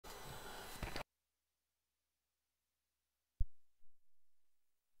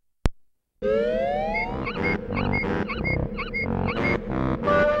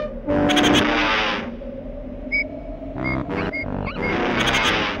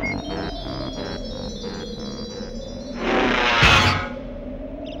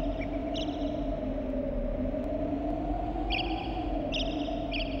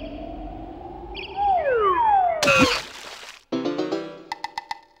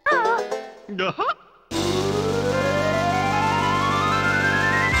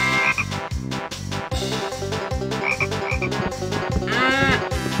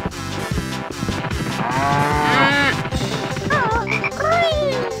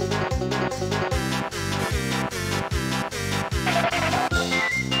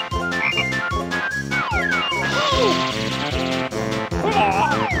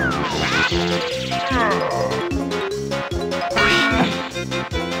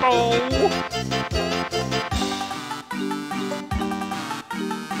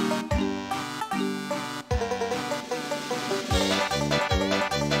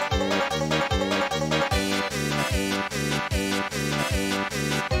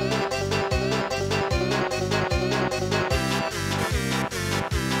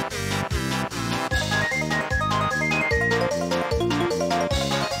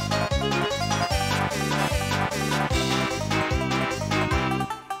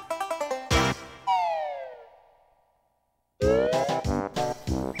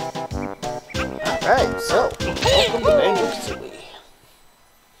Alright, so, welcome to Banjo-Kazooie.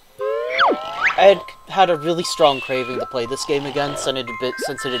 I had a really strong craving to play this game again since it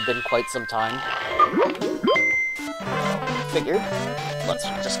had been quite some time. Figured, let's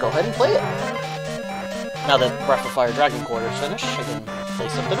just go ahead and play it. Now that Breath of Fire Dragon Quarter is finished, I can play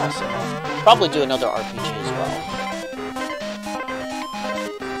something else, and I'll probably do another RPG as well.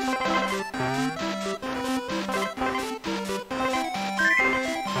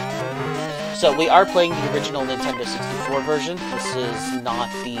 So we are playing the original Nintendo 64 version. This is not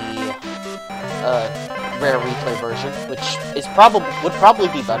the Rare Replay version, which is would probably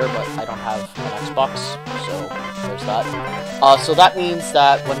be better, but I don't have an Xbox, so there's that. So that means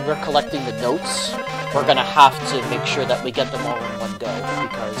that when we're collecting the notes, we're gonna have to make sure that we get them all in one go,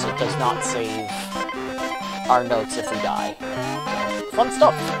 because it does not save our notes if we die. So, fun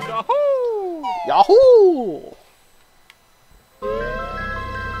stuff! Yahoo! Yahoo!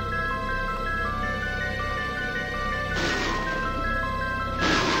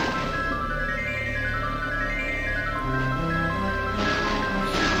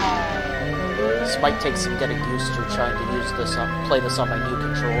 This might take some getting used to trying to use this play this on my new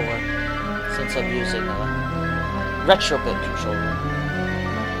controller, since I'm using a Retrobit controller.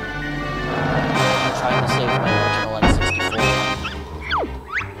 I'm trying to save my original N64.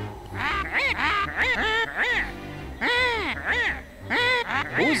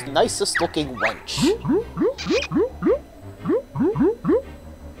 Who's the nicest looking wench?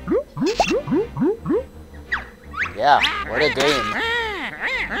 Yeah, what a dame.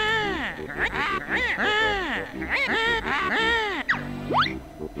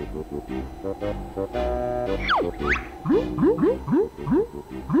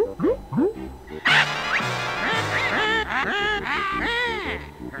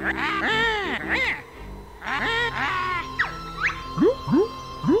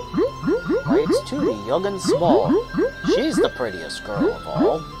 Why, it's Tooty, young and small. She's the prettiest girl of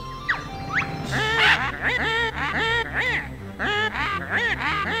all.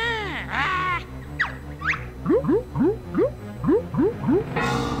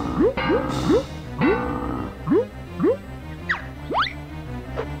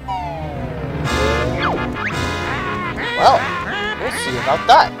 Well, we'll see about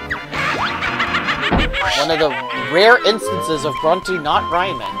that. One of the rare instances of Grunty not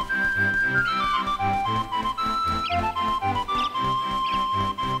rhyming.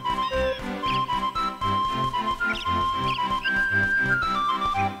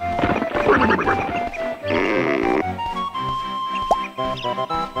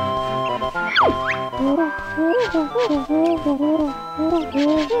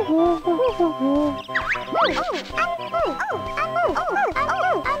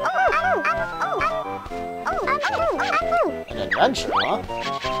 An adventure, huh?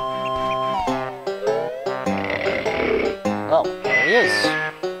 Well, there he is.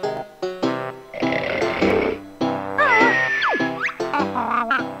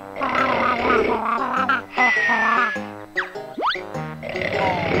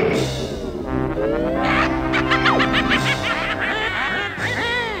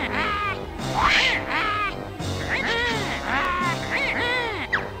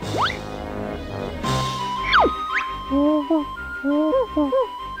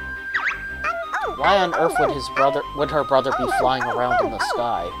 Why on earth would her brother be flying around in the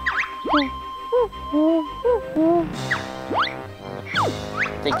sky?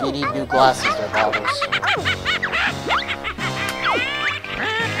 Think you need new glasses or goggles.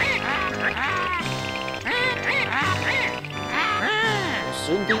 You'll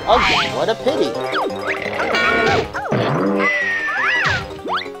soon be ugly, what a pity!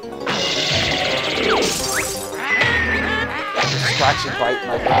 scratch and bite,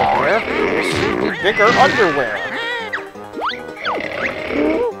 my little bear. This should be bigger underwear.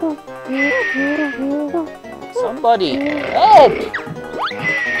 Somebody, help!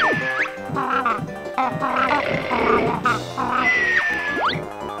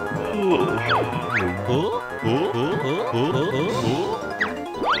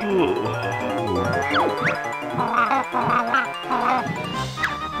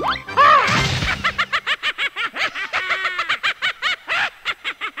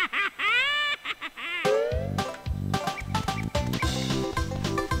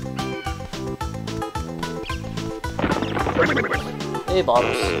 Hey,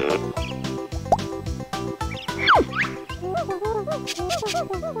 Bottles.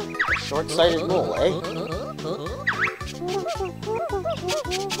 Short-sighted mole, eh?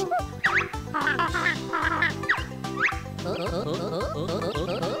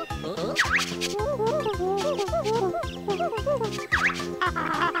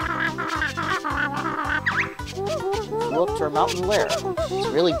 Flew up to our mountain lair. It's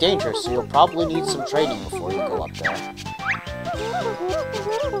really dangerous, so you'll probably need some training before you go up there.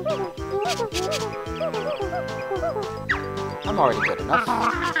 I'm already good enough.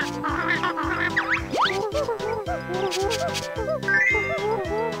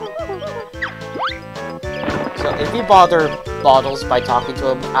 So if you bother Bottles by talking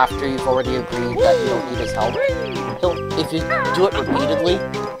to him after you've already agreed that you don't need his help, if you do it repeatedly,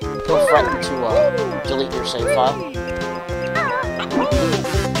 he'll threaten to delete your save file.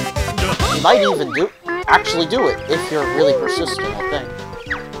 He might even actually do it if you're really persistent, I think.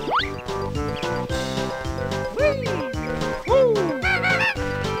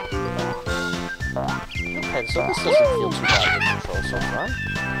 Okay, so this doesn't feel too bad to control so far.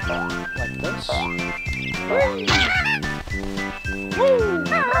 Like this.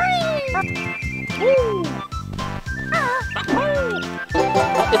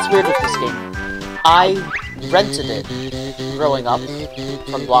 It's weird with this game. I rented it growing up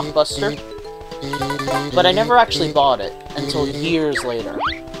from Blockbuster, but I never actually bought it until years later.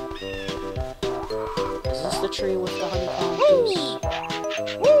 Is this the tree with the honeycomb piece?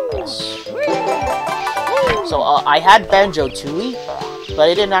 Yes. So, I had Banjo-Kazooie, but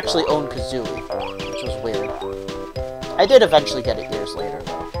I didn't actually own Kazooie, which was weird. I did eventually get it years later,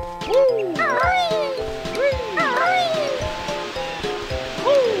 though.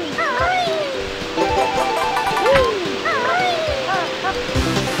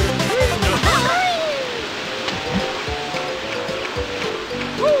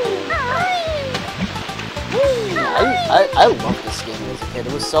 I loved this game as a kid.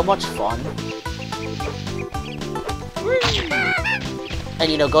 It was so much fun.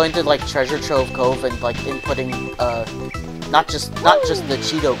 And you know, going to like Treasure Trove Cove and like inputting not just the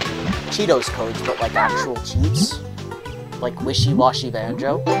Cheetos codes, but like actual cheats, like Wishy Washy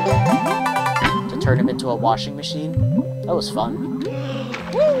Banjo, to turn him into a washing machine. That was fun.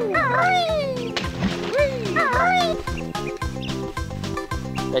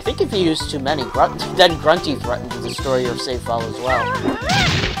 I think if you use too many, then Grunty threatened to destroy your save file as well.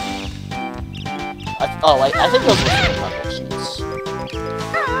 I think those were the level cheats.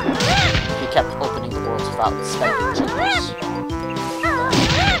 If you kept opening the worlds without spending cheats.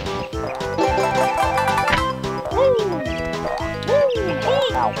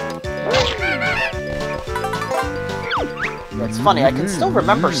 Ow. Yeah, it's funny, I can still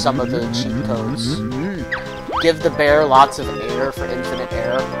remember some of the cheat codes. Give the bear lots of air for infinite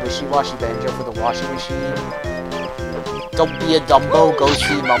air. Wishy-washy Banjo for the washing machine. Don't be a Dumbo, go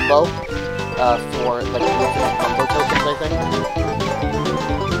see Mumbo. For, like, infinite Mumbo tokens, I think.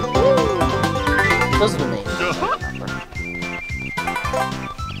 Those are the names I remember.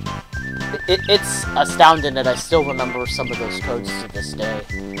 It's astounding that I still remember some of those codes to this day.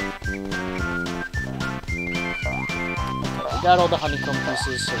 We got all the honeycomb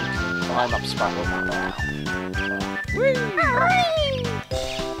pieces, so we can climb up Sparkle Mountain now.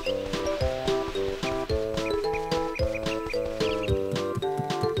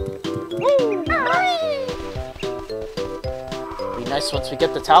 Be nice once we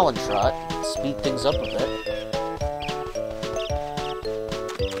get the Talon Trot. Speed things up a bit.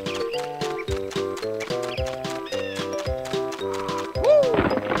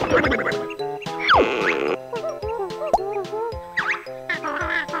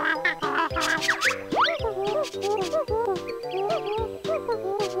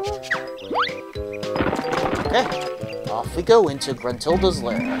 Okay, off we go into Gruntilda's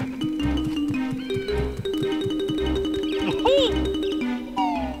lair.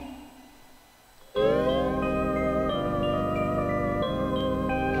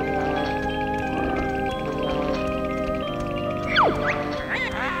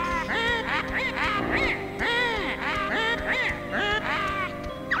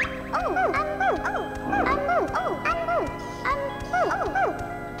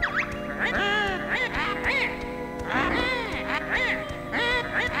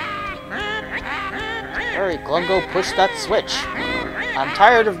 Hurry, Congo, push that switch. I'm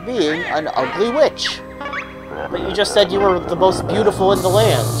tired of being an ugly witch. But you just said you were the most beautiful in the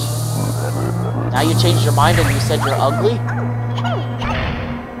land. Now you changed your mind and you said you're ugly?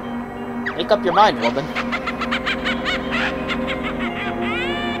 Make up your mind, woman.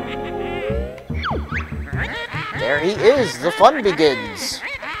 There he is! The fun begins!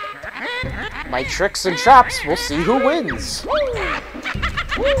 My tricks and traps, we'll see who wins!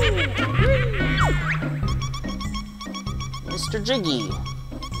 Mr. Jiggy.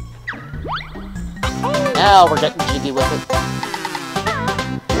 Now we're getting jiggy with it.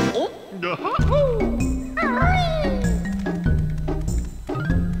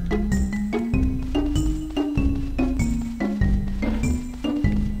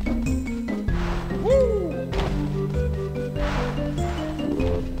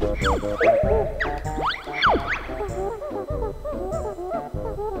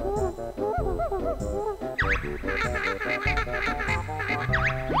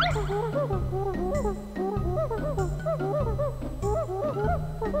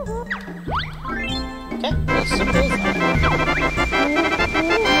 Okay, well, simple as that.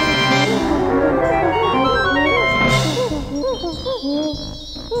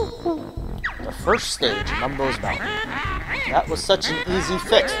 The first stage, Mumbo's Mountain. That was such an easy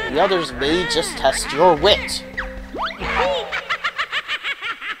fit. The others may just test your wit.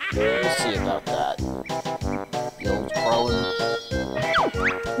 We'll see about that. The old crone.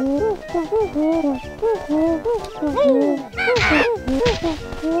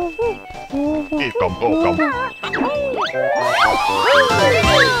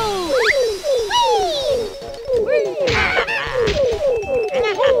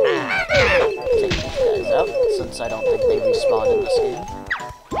 Out, since I don't think they respawn in this game.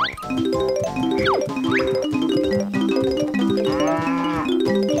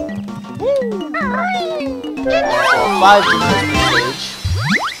 So 5 Jinjos per stage.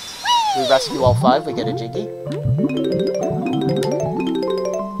 We rescue all 5, we get a Jiggy.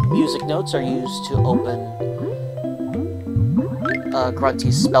 Music notes are used to open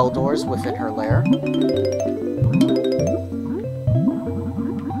Grunty's spell doors within her lair.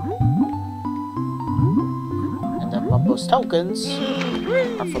 Mumbo's tokens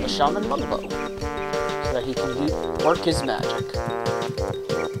are for the Shaman Mumbo, so that he can work his magic.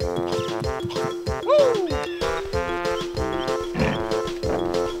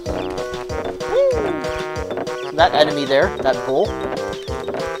 So that enemy there, that bull,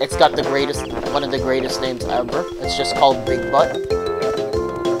 it's got the greatest, one of the greatest names ever. It's just called Big Butt.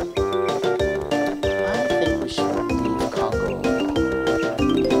 I think we should leave Congo,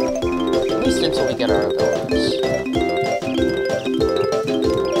 at least until we get our abilities.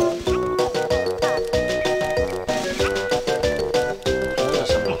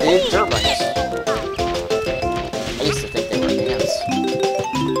 Big termites. I used to think they were ants.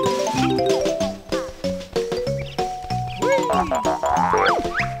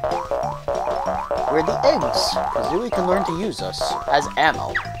 We're the eggs. Kazooie can learn to use us as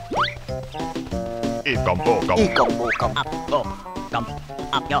ammo.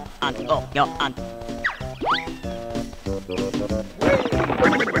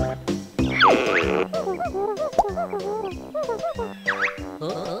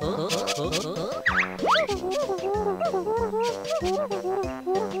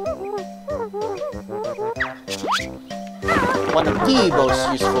 One of the most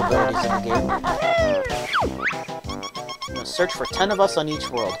useful abilities in the game. Search for 10 of us on each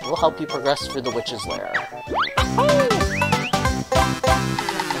world. We'll help you progress through the witch's lair. And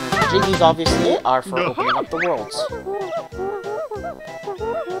the Jiggies obviously are for opening up the worlds.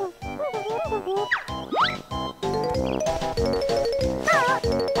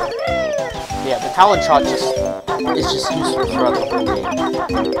 Yeah, the Talon Trot is just useful throughout the whole game.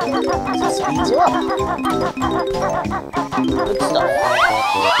 It speeds you up. Good stuff.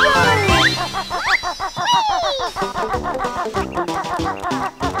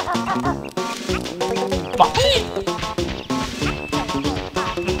 Fuck.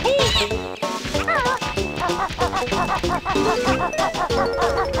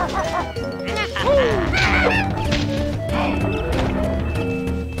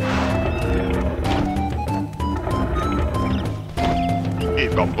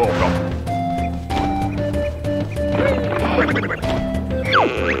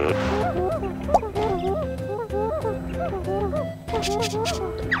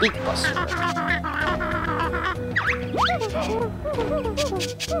 Beak Buster.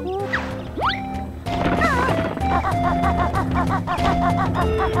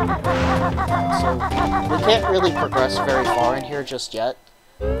 So, we can't really progress very far in here just yet,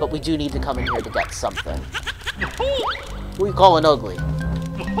 But we do need to come in here to get something. Who you calling ugly?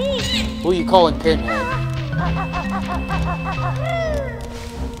 Who you calling Pinhead?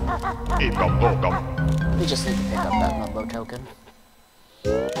 We just need to pick up that Mumbo token.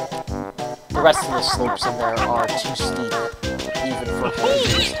 The rest of the slopes in there are too steep, even for her to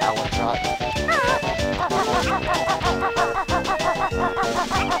use Talon Trot.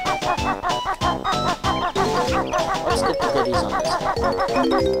 Let's get the goodies on this head.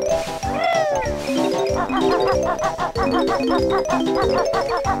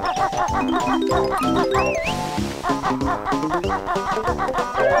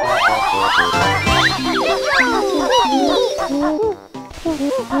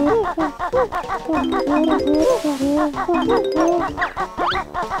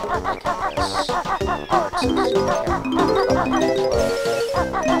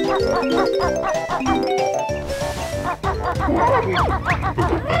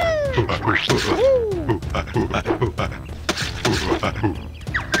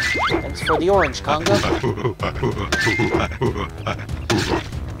 Thanks for the orange, Congo.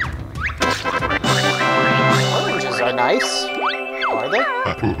 Oranges are nice. Are they?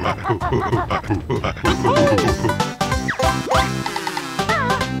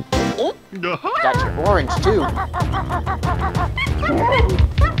 Got your orange, too.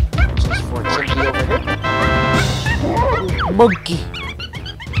 Just for Jiggy over here. Monkey.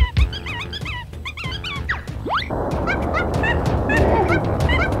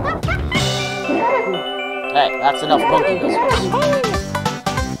 Hey, that's enough monkey business.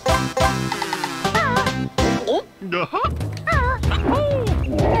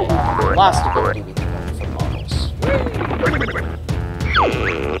 Last ability we can learn from models.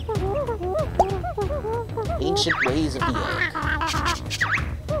 Ancient ways of the egg.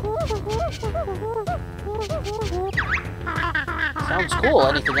 Sounds cool.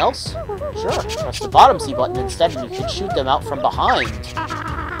 Anything else? Sure. Press the bottom C button instead and you can shoot them out from behind.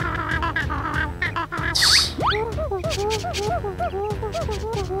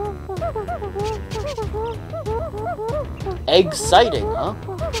 Exciting, huh?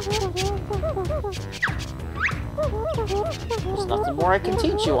 There's nothing more I can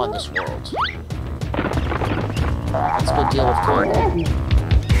teach you on this world. Let's go deal with Congo.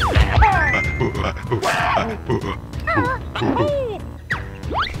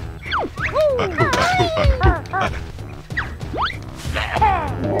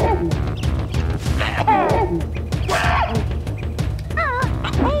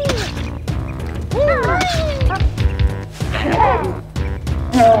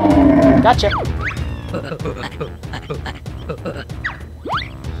 Gotcha.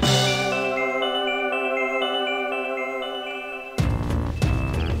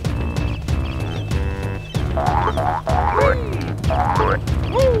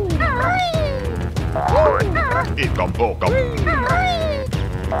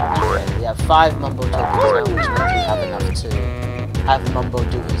 We have 5 Mumbo tokens now, which means we have enough to have Mumbo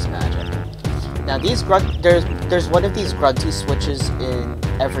do his magic. Now there's one of these Grunty Switches in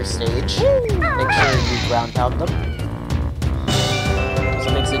every stage. Make sure you ground pound them. So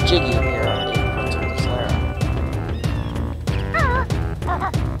it makes a Jiggy appear on the Gruntilda's Lair.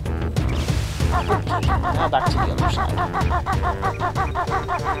 Now back to the other side.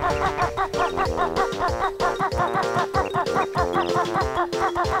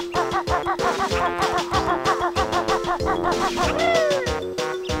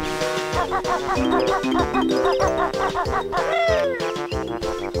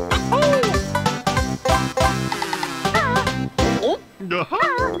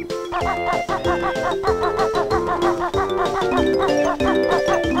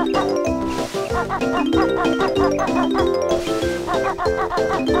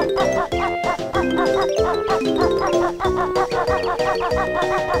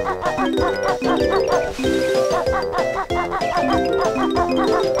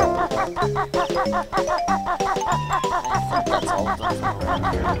 That's all of them from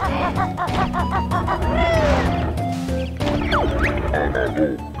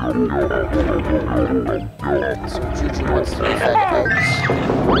around here. So Juju wants to be fed eggs.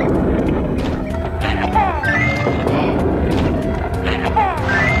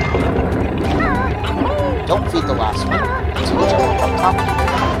 Don't feed the last one. So you jump on top of the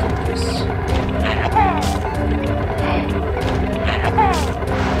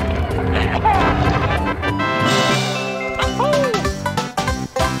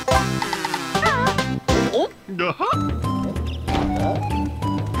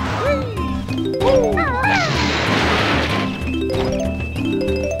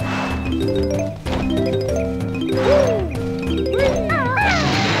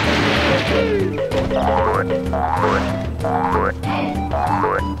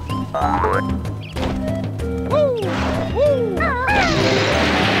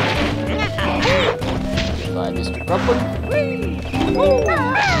by Mr. Grublin.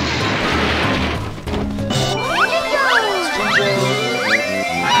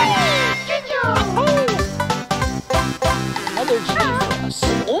 Another Jiggy for us.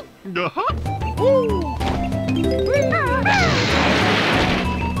 Oh.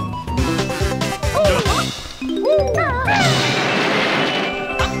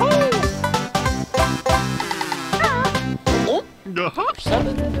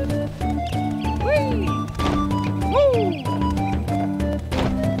 Seven.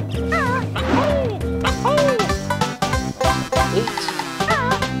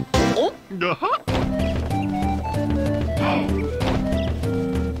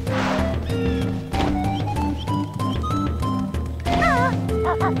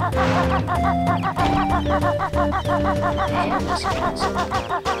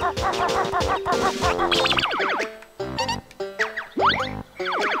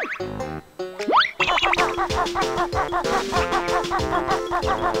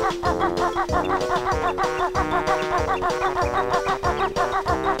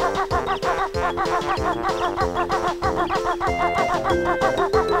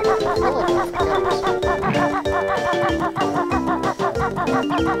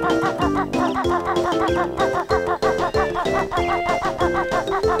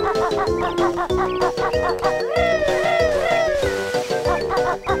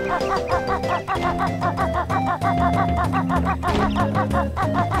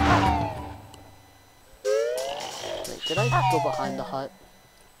 'Wait, did I go behind the hut?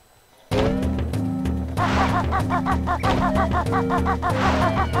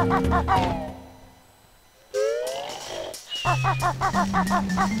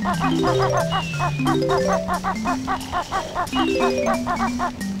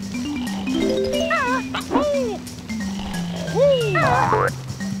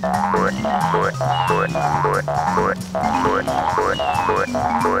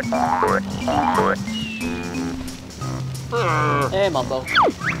 Hey, Mumbo.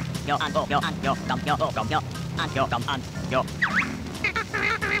 Yo, an, yo, an, yo, gum, yo, gum, yo, an, yo, gum, an, yo.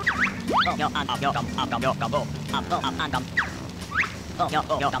 Yo, an, yo, gum, yo, gum, an, gum. Yo, gum,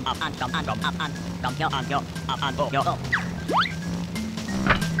 an, gum, an, gum, an, gum, yo, an, yo, yo.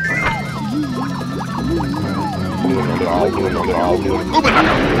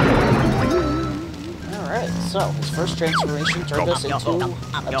 Alright, so his first transformation turned us into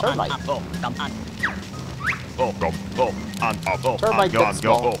a termite. Termite gets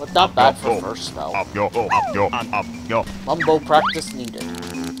small, but not bad for first spell. Mumbo practice needed.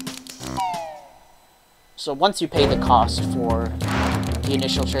 So once you pay the cost for the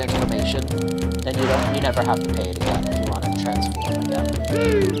initial transformation, then you never have to pay it again if you want to transform again.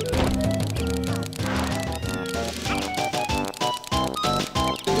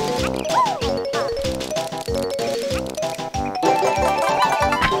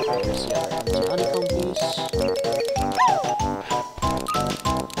 Here's the other empty honeycomb piece.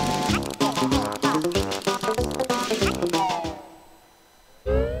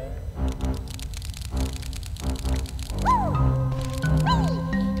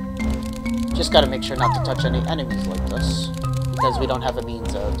 Just gotta make sure not to touch any enemies like this, because we don't have a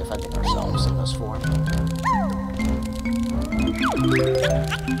means of defending ourselves in this form.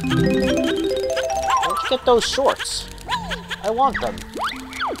 Where'd you get those shorts? I want them.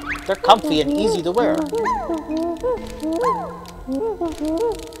 They're comfy and easy to wear.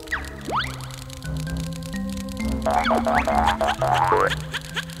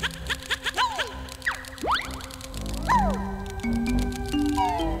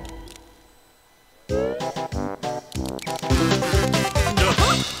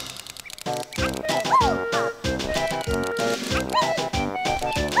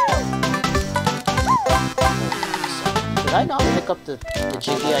 Did I not pick up the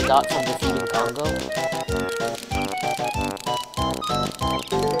Jiggy I got from defeating Congo?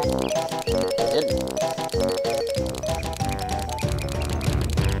 I didn't.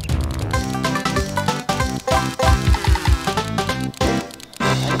 I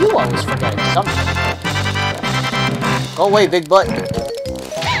knew I was forgetting something. Go away, big butt!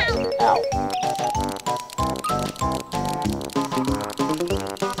 Ow.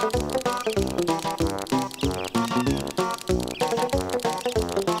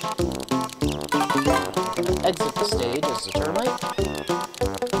 Exit the stage as the termite.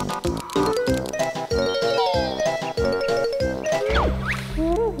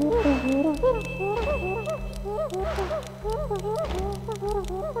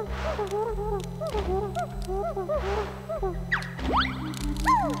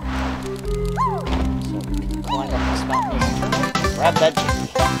 So we can climb up this mountain as a termite. Grab that Jiggy.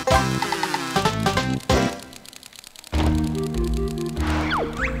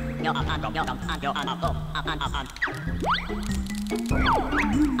 And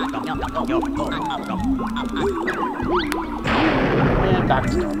back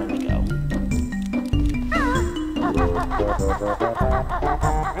to normal we go.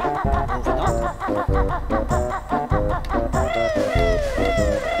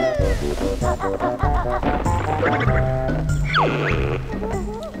 Moving on.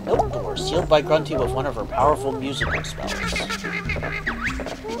 Note door sealed by Grunty with one of her powerful musical spells.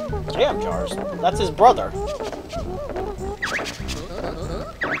 Jam jars? That's his brother. Open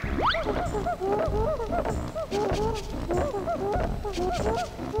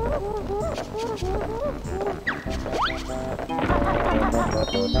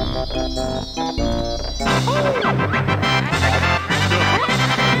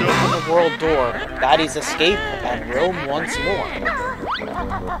the world door, baddies escape, and roam once more.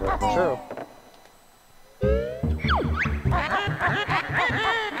 True.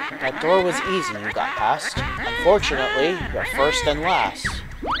 That door was easy, you got past. Unfortunately, you're first and last.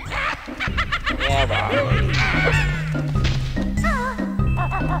 Yeah, well, lady.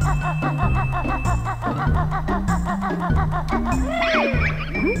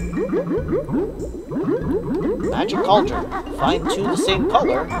 Magic cauldron. Find two the same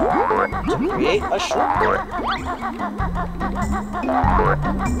color to create a shortcut.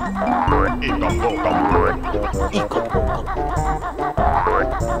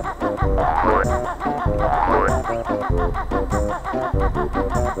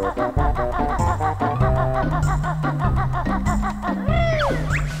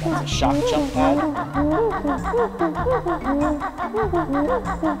 That's a shock jump pad.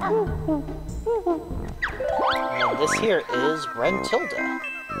 And this here is Gruntilda.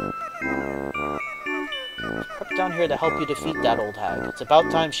 Up down here to help you defeat that old hag. It's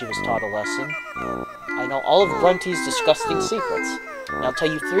about time she was taught a lesson. I know all of Grunty's disgusting secrets, and I'll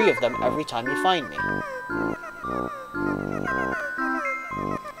tell you 3 of them every time you find me.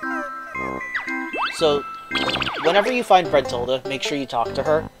 So, whenever you find Gruntilda, make sure you talk to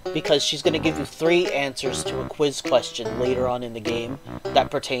her, because she's going to give you 3 answers to a quiz question later on in the game that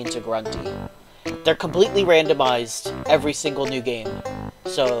pertain to Grunty. They're completely randomized every single new game,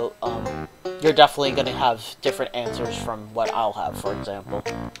 so you're definitely going to have different answers from what I'll have, for example.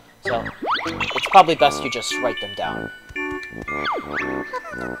 So, it's probably best you just write them down.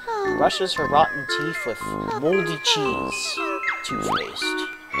 Brushes her rotten teeth with moldy cheese toothpaste.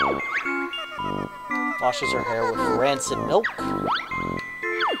 Washes her hair with rancid milk.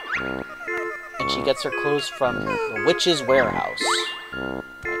 And she gets her clothes from the witch's warehouse.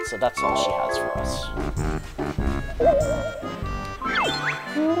 Right, so that's all she has for us.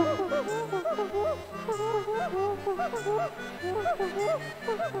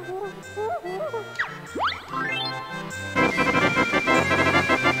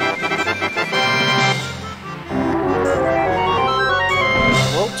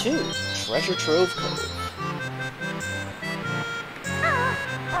 World 2, Treasure Trove Cove.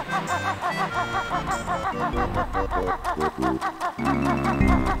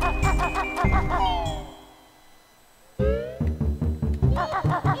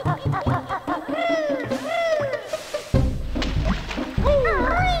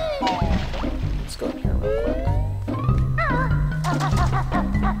 Let's go in here real quick.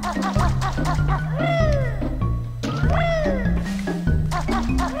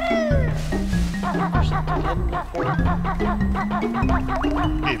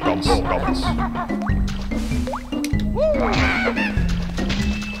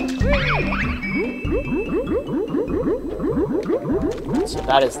 So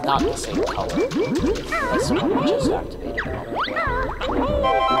that is not the same color. That's the one we just activated.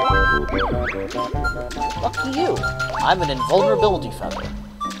 Lucky you! I'm an invulnerability feather.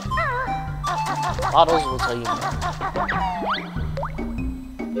 Bottles will tell you more.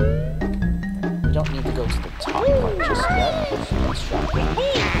 You don't need to go to the top part just yet. Let's try that.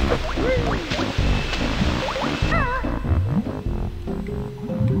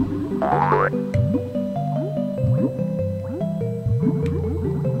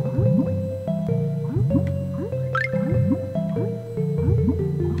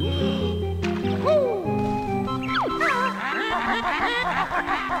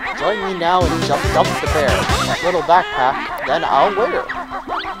 Join me now and dump the bear. That little backpack, then I'll wear it.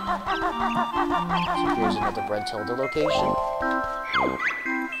 So here's another Gruntilda location.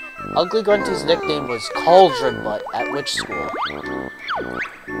 Ugly Grunty's nickname was Cauldron Butt at Witch School.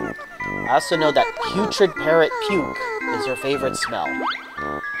 I also know that putrid parrot puke is her favorite smell.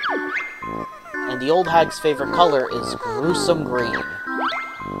 And the old hag's favorite color is gruesome green.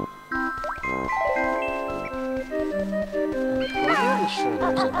 sure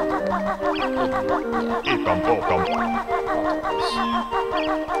there's another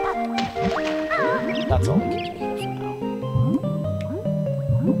That's all we can do here for now.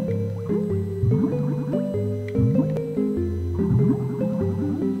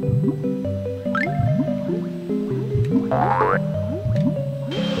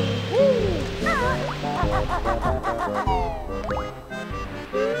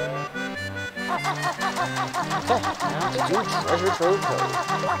 Okay, now to do treasure trove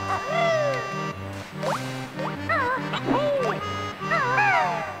code.